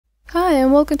Hi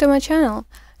and welcome to my channel.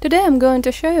 Today I'm going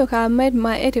to show you how I made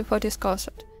my 1840s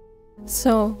corset.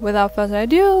 So without further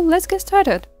ado, let's get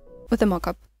started with the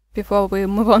mock-up, before we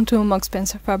move on to more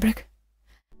expensive fabric.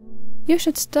 You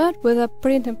should start with a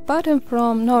printed pattern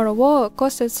from Norah Waugh,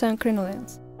 Corsets and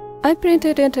Crinolines. I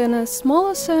printed it in a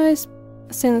smaller size,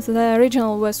 since the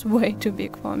original was way too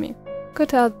big for me.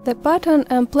 Cut out the pattern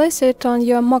and place it on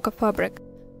your mock-up fabric.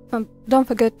 Don't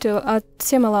forget to add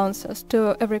seam allowances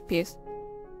to every piece.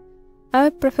 I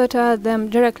prefer to add them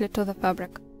directly to the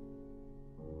fabric.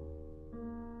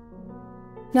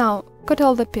 Now, cut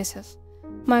all the pieces.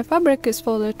 My fabric is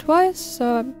folded twice,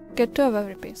 so I get 2 of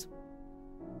every piece.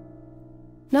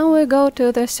 Now we go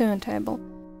to the sewing table.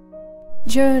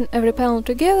 Join every panel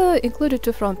together, including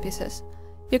 2 front pieces.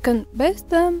 You can baste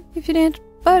them if you need,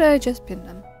 but I just pinned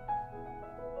them.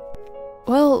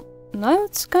 Well, now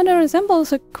it kinda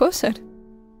resembles a corset.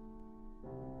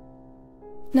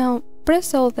 Now,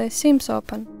 press all the seams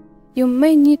open. You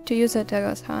may need to use a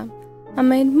dagger's hand. I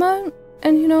made mine,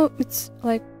 and you know, it's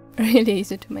like really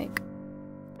easy to make.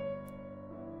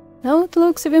 Now it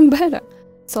looks even better.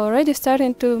 It's already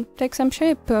starting to take some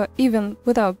shape, even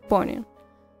without boning.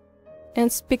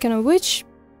 And speaking of which,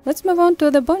 let's move on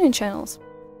to the boning channels.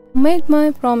 I made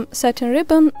mine from satin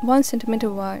ribbon 1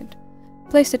 cm wide.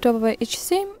 Placed it over each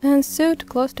seam and sewed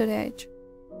close to the edge.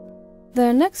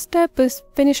 The next step is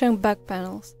finishing back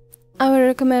panels. I would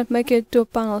recommend making 2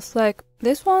 panels like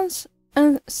these ones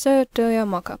and sew it to your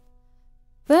mock-up.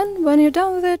 Then, when you're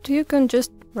done with it, you can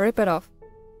just rip it off.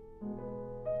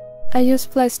 I use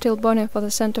flat steel boning for the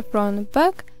center front and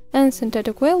back, and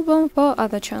synthetic whalebone for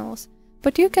other channels,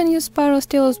 but you can use spiral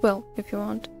steel as well if you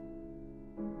want.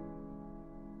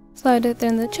 Slide it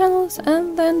in the channels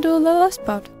and then do the last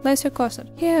part, lace your corset.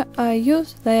 Here I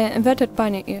use the inverted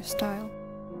bunny ear style.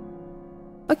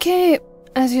 Okay,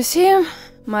 as you see,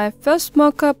 my first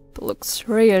mock-up looks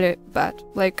really bad,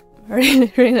 like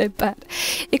really bad.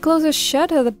 It closes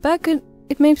shut at the back and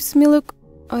it makes me look,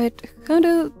 wait, how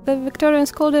do the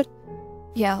Victorians call it?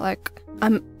 Yeah, like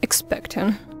I'm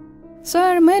expecting. So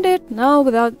I remade it now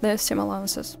without the seam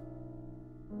allowances.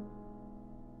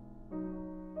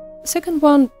 Second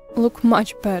one looked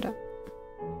much better.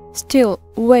 Still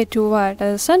way too wide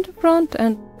at the center front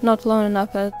and not long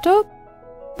enough at the top,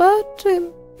 but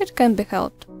it can be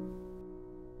helped.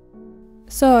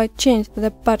 So I changed the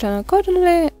pattern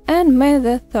accordingly and made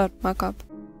the third mock-up.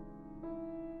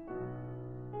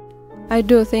 I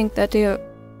do think that you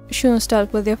shouldn't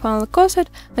start with your final corset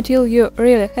until you're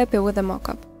really happy with the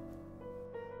mock-up.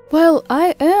 Well,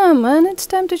 I am, and it's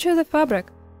time to choose the fabric.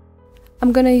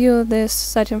 I'm gonna use this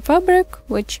satin fabric,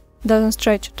 which doesn't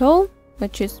stretch at all,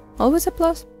 which is always a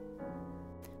plus.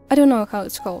 I don't know how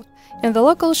it's called. In the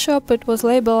local shop it was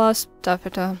labeled as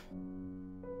taffeta.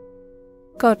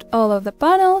 Cut all of the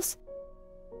panels,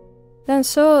 then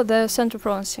sew the center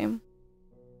front seam.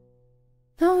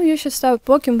 Now you should start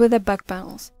working with the back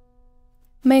panels.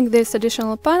 Make this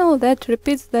additional panel that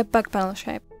repeats the back panel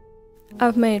shape.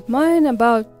 I've made mine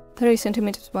about 3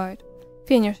 cm wide.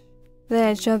 Finish the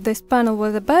edge of this panel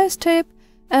with a bias tape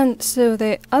and sew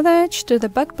the other edge to the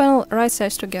back panel right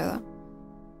sides together.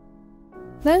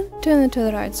 Then turn it to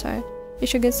the right side. You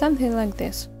should get something like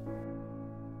this.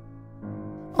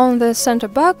 On the center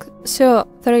back, sew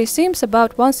 3 seams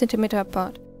about 1 cm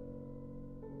apart.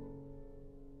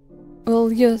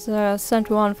 We'll use the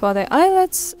center one for the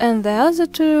eyelets and the other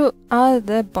 2 are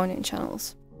the boning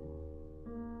channels.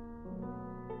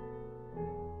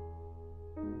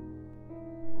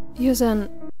 Use an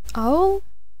awl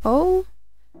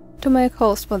to make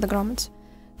holes for the grommets.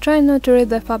 Try not to rip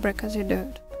the fabric as you do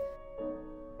it.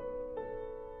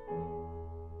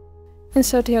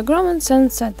 Insert your grommets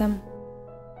and set them.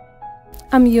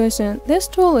 I'm using this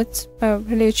tool, it's a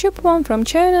really cheap one from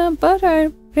China, but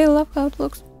I really love how it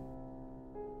looks.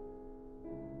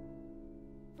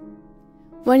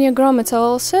 When your grommets are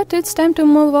all set, it's time to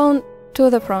move on to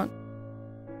the front.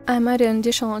 I'm adding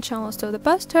additional channels to the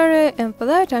bust area, and for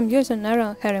that I'm using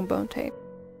narrow herringbone tape.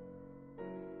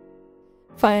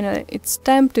 Finally, it's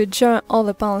time to join all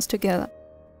the panels together.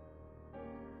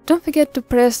 Don't forget to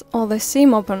press all the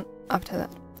seam open after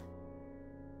that.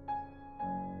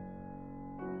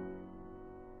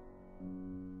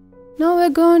 Now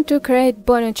we're going to create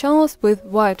boning channels with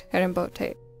white herringbone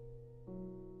tape.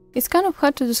 It's kind of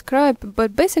hard to describe,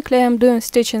 but basically I'm doing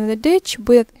stitch in the ditch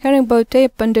with herringbone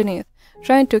tape underneath,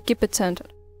 trying to keep it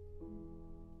centered.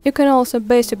 You can also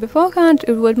baste it beforehand,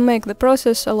 it would make the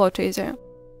process a lot easier.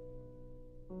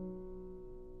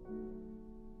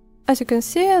 As you can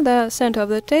see, the center of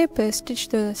the tape is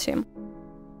stitched to the seam.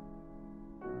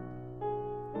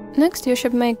 Next, you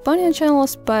should make boning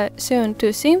channels by sewing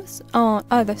 2 seams on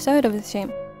either side of the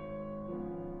seam.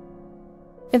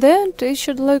 At the end, it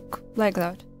should look like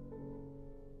that.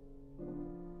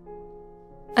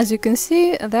 As you can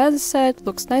see, the other side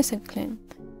looks nice and clean.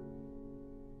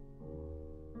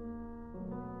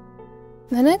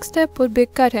 The next step would be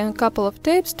cutting a couple of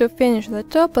tapes to finish the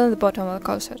top and the bottom of the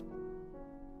corset.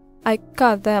 I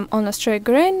cut them on a straight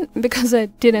grain because I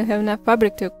didn't have enough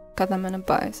fabric to cut them in a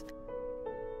bias.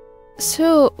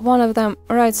 Sew one of them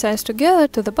right sides together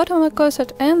to the bottom of the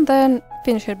corset and then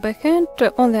finish it by hand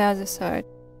on the other side.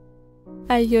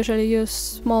 I usually use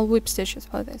small whip stitches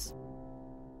for this.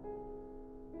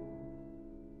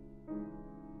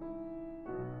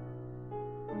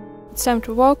 It's time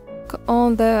to work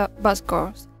on the bust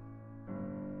gores.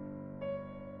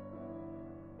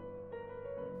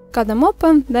 Cut them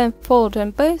open, then fold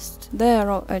and baste the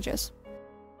raw edges.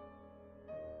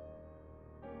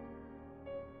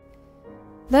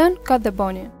 Then cut the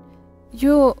boning.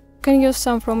 You can use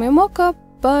some from your mock-up,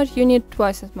 but you need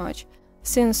twice as much,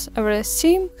 since every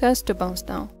seam has 2 bones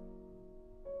now.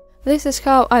 This is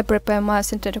how I prepare my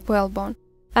synthetic whalebone.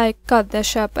 I cut the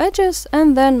sharp edges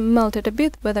and then melt it a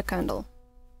bit with a candle.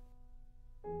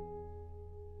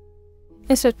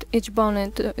 Insert each bone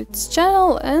into its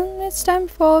channel and it's time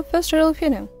for first real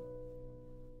fitting.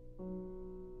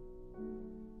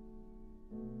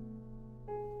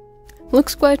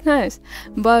 Looks quite nice,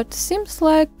 but seems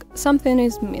like something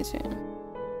is missing.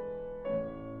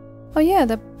 Oh yeah,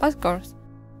 the bust gores.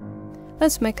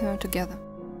 Let's make them together.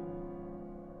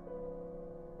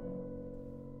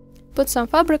 Put some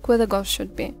fabric where the gores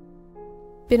should be.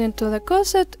 Pin into the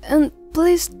corset and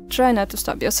please try not to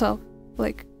stop yourself.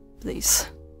 Like, please,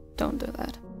 don't do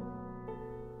that.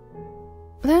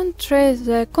 Then trace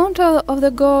the contour of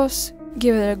the gores,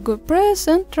 give it a good press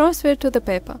and transfer it to the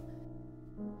paper.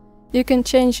 You can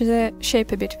change the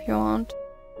shape a bit if you want.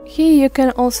 Here you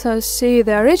can also see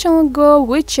the original gore,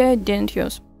 which I didn't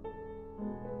use.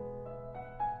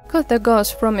 Cut the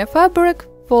gores from your fabric,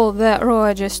 fold the raw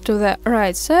edges to the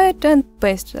right side and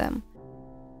baste them.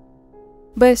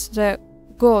 Baste the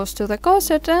gores to the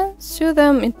corset and sew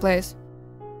them in place.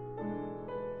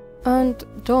 And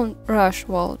don't rush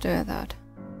while doing that.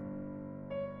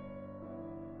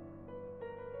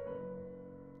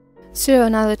 Sew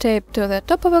another tape to the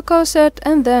top of a corset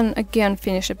and then again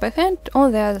finish it by hand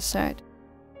on the other side.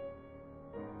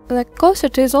 The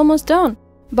corset is almost done,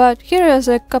 but here is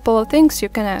a couple of things you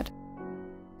can add.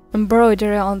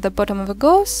 Embroidery on the bottom of the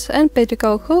gauze and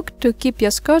petticoat hook to keep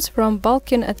your skirts from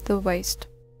bulking at the waist.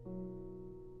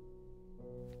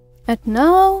 And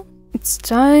now it's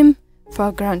time for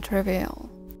a grand reveal.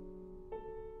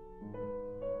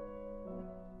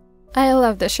 I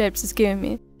love the shapes it's giving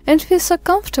me, and feels so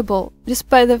comfortable,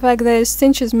 despite the fact that it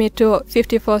cinches me to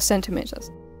 54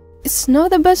 centimeters. It's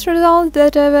not the best result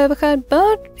that I've ever had,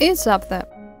 but it's up there.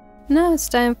 Now it's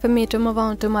time for me to move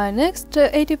on to my next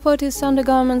 80/40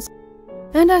 undergarments,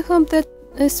 and I hope that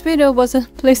this video was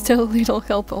at least a little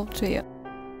helpful to you.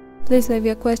 Please leave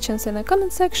your questions in the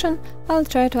comment section, I'll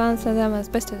try to answer them as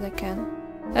best as I can.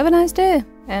 Have a nice day,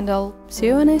 and I'll see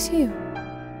you when I see you.